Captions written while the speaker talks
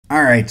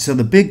Alright, so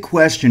the big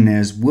question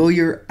is, will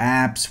your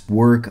apps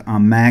work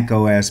on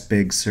macOS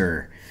Big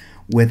Sur?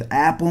 With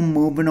Apple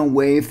moving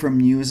away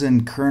from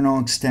using kernel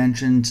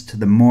extensions to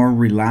the more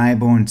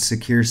reliable and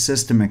secure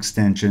system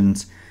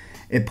extensions,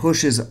 it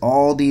pushes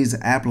all these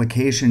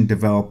application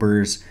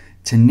developers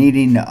to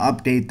needing to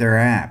update their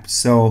apps.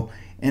 So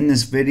in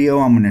this video,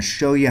 I'm going to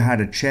show you how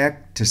to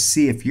check to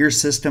see if your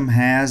system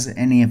has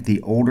any of the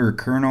older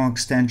kernel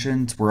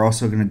extensions. We're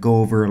also going to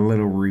go over a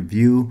little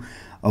review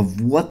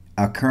of what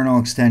a kernel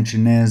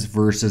extension is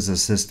versus a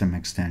system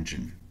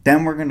extension.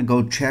 Then we're going to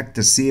go check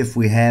to see if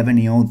we have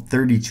any old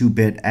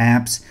 32-bit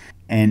apps,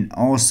 and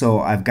also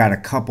I've got a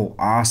couple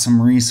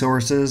awesome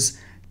resources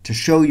to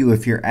show you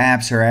if your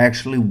apps are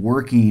actually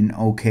working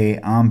okay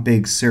on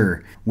Big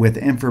Sur with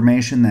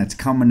information that's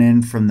coming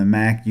in from the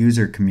Mac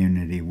user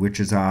community,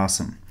 which is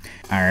awesome.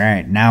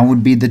 Alright, now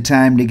would be the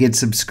time to get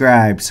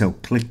subscribed, so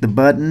click the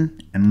button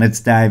and let's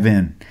dive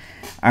in.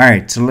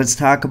 Alright, so let's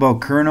talk about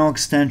kernel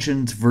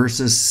extensions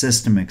versus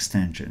system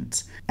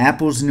extensions.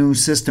 Apple's new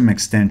system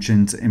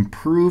extensions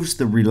improves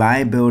the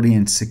reliability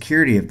and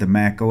security of the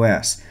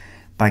macOS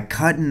by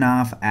cutting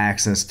off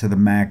access to the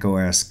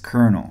macOS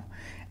kernel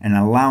and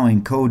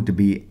allowing code to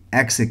be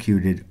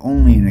executed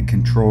only in a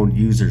controlled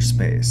user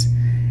space.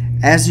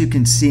 As you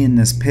can see in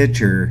this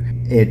picture,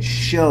 it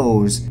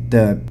shows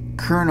the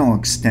kernel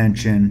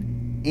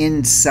extension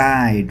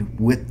inside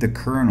with the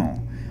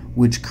kernel,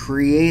 which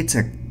creates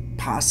a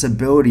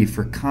possibility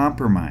for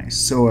compromise.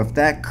 So if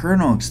that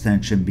kernel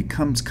extension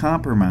becomes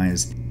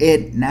compromised,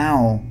 it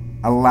now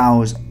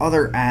allows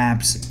other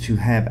apps to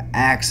have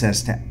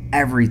access to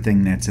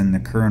everything that's in the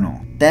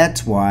kernel.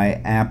 That's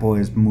why Apple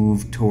has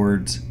moved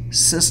towards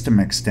system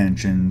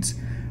extensions,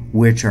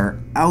 which are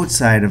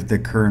outside of the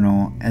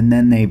kernel, and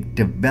then they've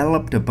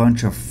developed a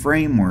bunch of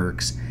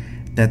frameworks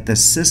that the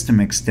system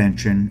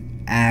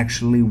extension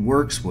actually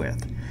works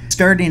with.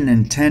 Starting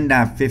in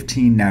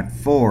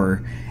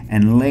 10.15.4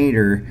 and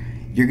later,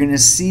 you're going to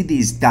see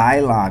these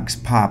dialogues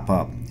pop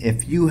up.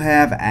 If you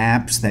have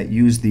apps that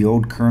use the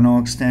old kernel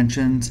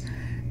extensions,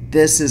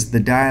 this is the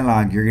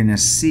dialogue you're going to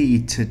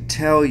see to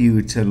tell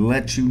you, to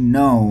let you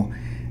know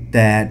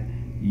that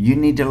you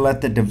need to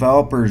let the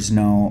developers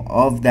know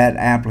of that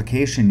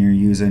application you're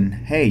using,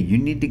 hey, you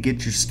need to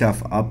get your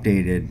stuff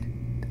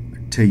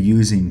updated to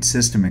using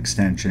system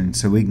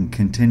extensions so we can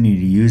continue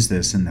to use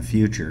this in the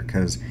future,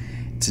 because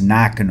it's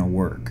not going to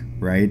work,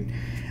 right?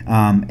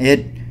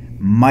 It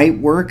might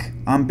work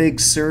on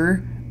Big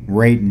Sur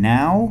right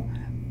now,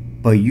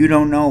 but you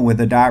don't know. With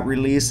a dot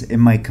release, it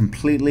might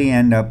completely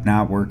end up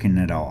not working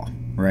at all,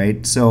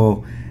 right?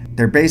 So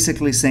they're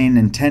basically saying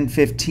in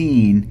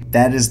 10.15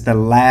 that is the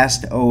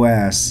last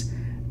OS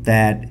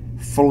that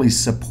fully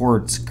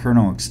supports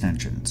kernel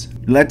extensions.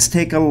 Let's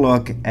take a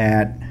look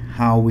at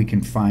how we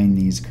can find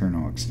these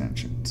kernel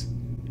extensions.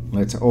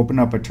 Let's open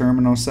up a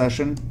terminal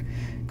session.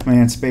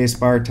 Command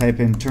spacebar, type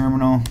in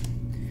terminal,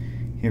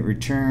 hit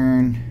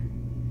return,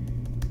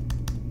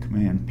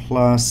 Command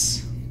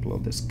plus, blow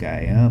this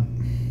guy up,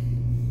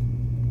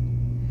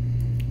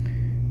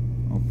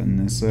 open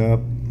this up,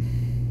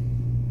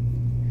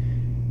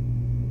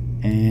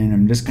 and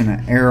I'm just going to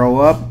arrow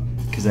up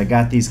because I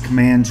got these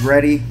commands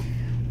ready.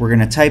 We're going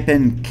to type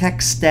in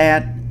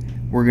kextstat.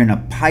 We're going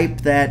to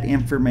pipe that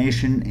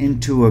information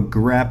into a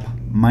grep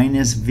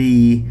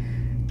 -v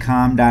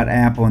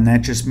com.apple, and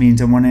that just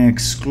means I want to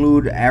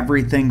exclude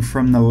everything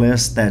from the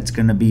list that's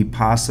going to be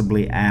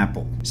possibly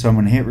Apple. So I'm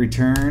going to hit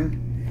return,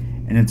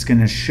 and it's going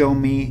to show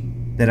me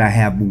that I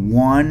have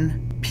one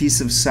piece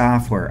of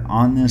software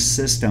on this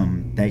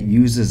system that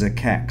uses a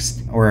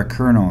kext or a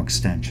kernel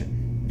extension,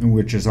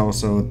 which is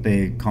also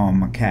they call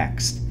them a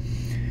kext.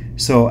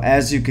 So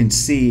as you can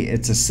see,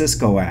 it's a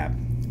Cisco app.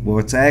 Well,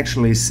 it's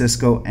actually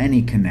Cisco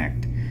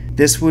AnyConnect.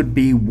 This would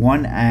be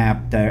one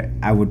app that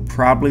I would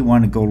probably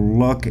want to go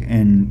look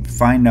and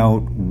find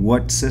out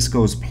what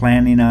Cisco's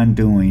planning on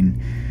doing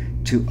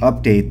to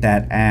update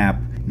that app.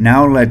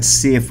 Now let's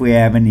see if we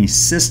have any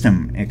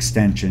system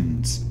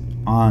extensions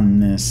on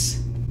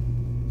this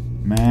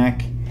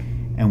Mac,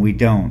 and we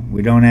don't.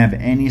 We don't have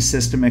any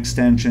system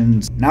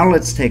extensions. Now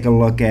let's take a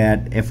look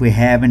at if we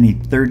have any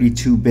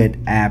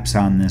 32-bit apps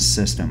on this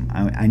system.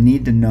 I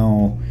need to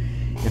know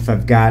if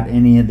I've got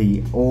any of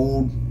the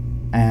old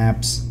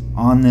apps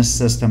on this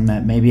system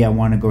that maybe I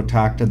want to go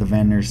talk to the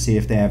vendor, see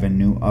if they have a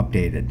new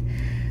updated.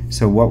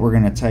 So what we're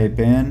going to type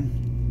in,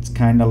 it's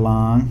kind of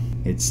long.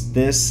 It's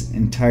this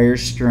entire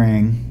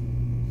string.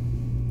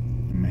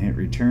 I'm going to hit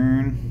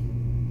return,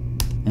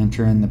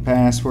 enter in the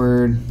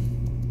password.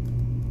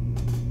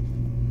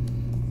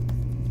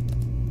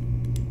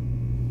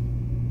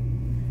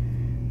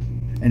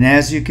 And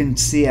as you can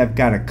see, I've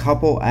got a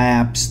couple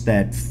apps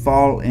that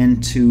fall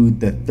into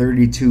the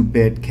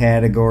 32-bit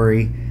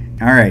category.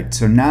 Alright,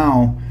 so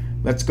now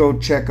let's go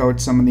check out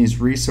some of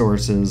these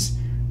resources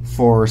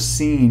for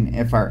seeing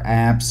if our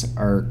apps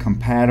are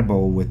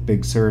compatible with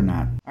Big Sur or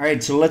not.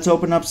 Alright, so let's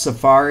open up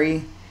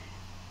Safari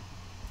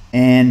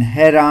and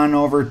head on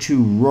over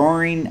to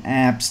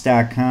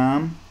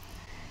roaringapps.com.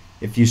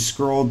 If you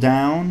scroll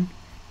down,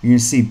 you're going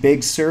to see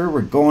Big Sur.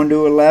 We're going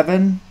to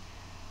 11.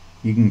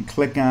 you can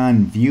click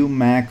on View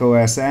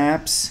macOS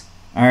Apps.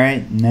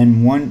 Alright, and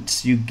then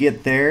once you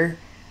get there,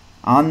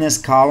 on this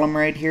column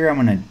right here,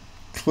 I'm going to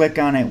click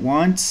on it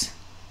once,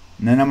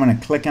 and then I'm going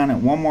to click on it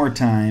one more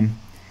time,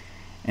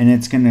 and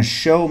it's going to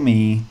show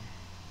me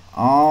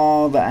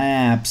all the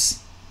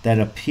apps that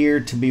appear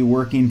to be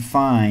working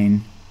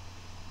fine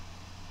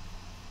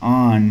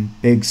on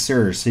Big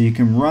Sur. So you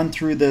can run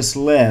through this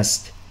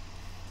list,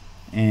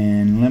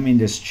 and let me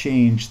just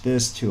change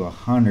this to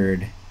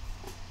 100,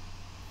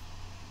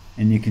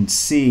 and you can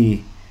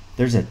see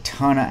there's a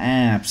ton of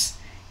apps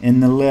in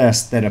the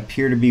list that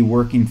appear to be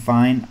working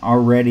fine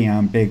already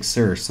on Big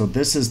Sur. So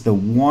this is the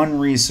one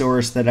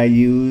resource that I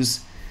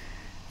use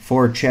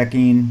for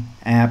checking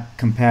app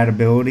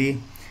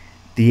compatibility.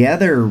 The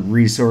other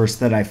resource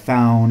that I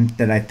found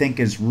that I think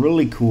is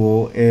really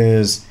cool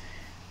is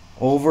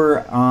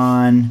over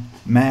on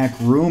Mac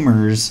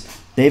Rumors.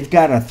 They've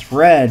got a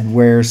thread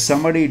where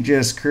somebody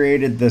just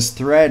created this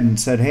thread and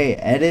said, hey,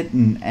 edit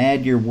and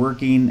add your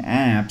working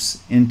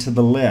apps into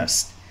the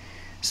list.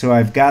 So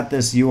I've got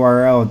this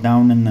URL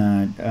down in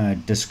the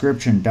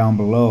description down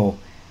below,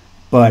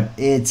 but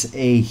it's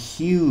a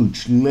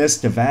huge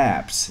list of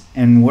apps.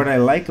 And what I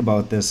like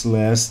about this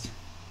list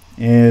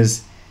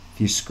is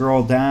if you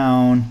scroll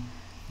down,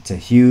 it's a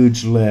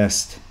huge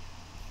list.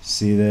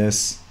 See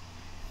this?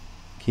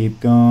 Keep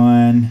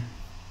going.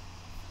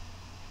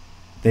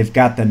 They've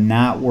got the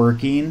not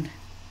working,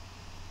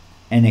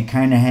 and it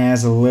kind of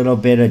has a little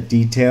bit of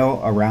detail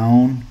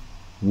around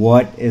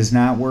what is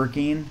not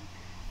working.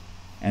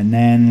 And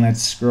then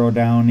let's scroll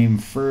down even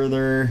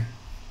further,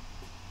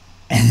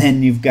 and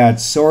then you've got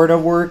sort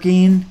of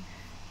working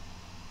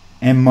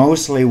and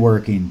mostly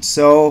working.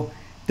 So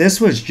this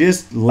was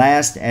just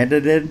last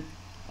edited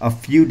a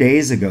few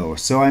days ago.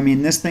 So I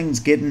mean, this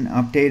thing's getting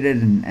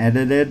updated and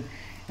edited,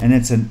 and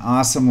it's an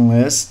awesome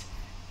list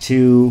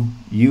to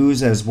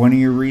use as one of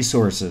your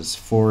resources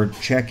for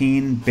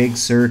checking Big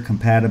Sur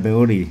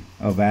compatibility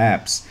of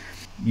apps.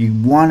 You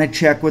want to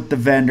check with the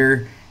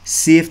vendor,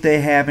 see if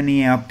they have any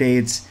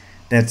updates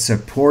that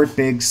support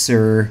Big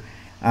Sur.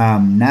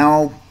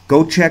 Now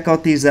go check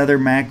out these other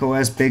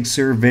macOS Big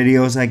Sur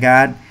videos I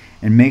got,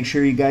 and make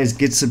sure you guys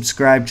get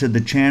subscribed to the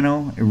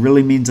channel. It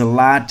really means a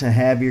lot to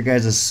have your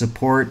guys'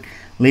 support.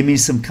 Leave me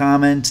some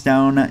comments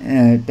down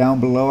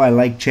below. I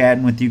like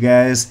chatting with you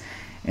guys,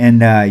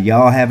 and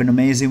y'all have an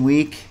amazing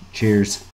week. Cheers.